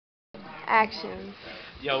Action.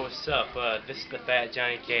 Yo, what's up? This is the Fat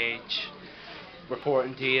Johnny Cage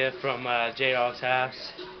reporting to you from J-Dog's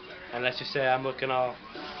house. And let's just say I'm looking all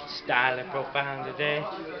stylish and profound today.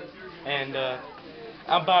 And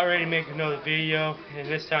I'm about ready to make another video. And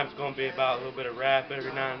this time it's going to be about a little bit of rap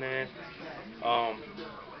every now and then.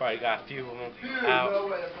 Probably got a few of them out.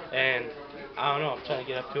 And I don't know, I'm trying to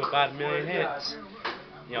get up to about 1 million hits.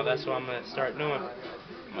 You know, that's what I'm going to start doing.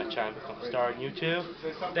 I'm going to try and become a star on YouTube.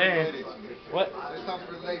 Then, what? His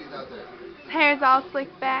hair's all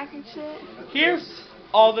slicked back and shit. Here's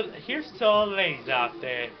to all the ladies out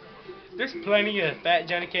there. There's plenty of Fat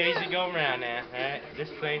Johnny Cage to go around now, alright? There's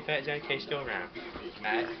plenty of Fat Johnny Cage to go around.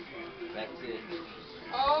 Alright? That's it.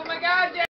 Oh my God,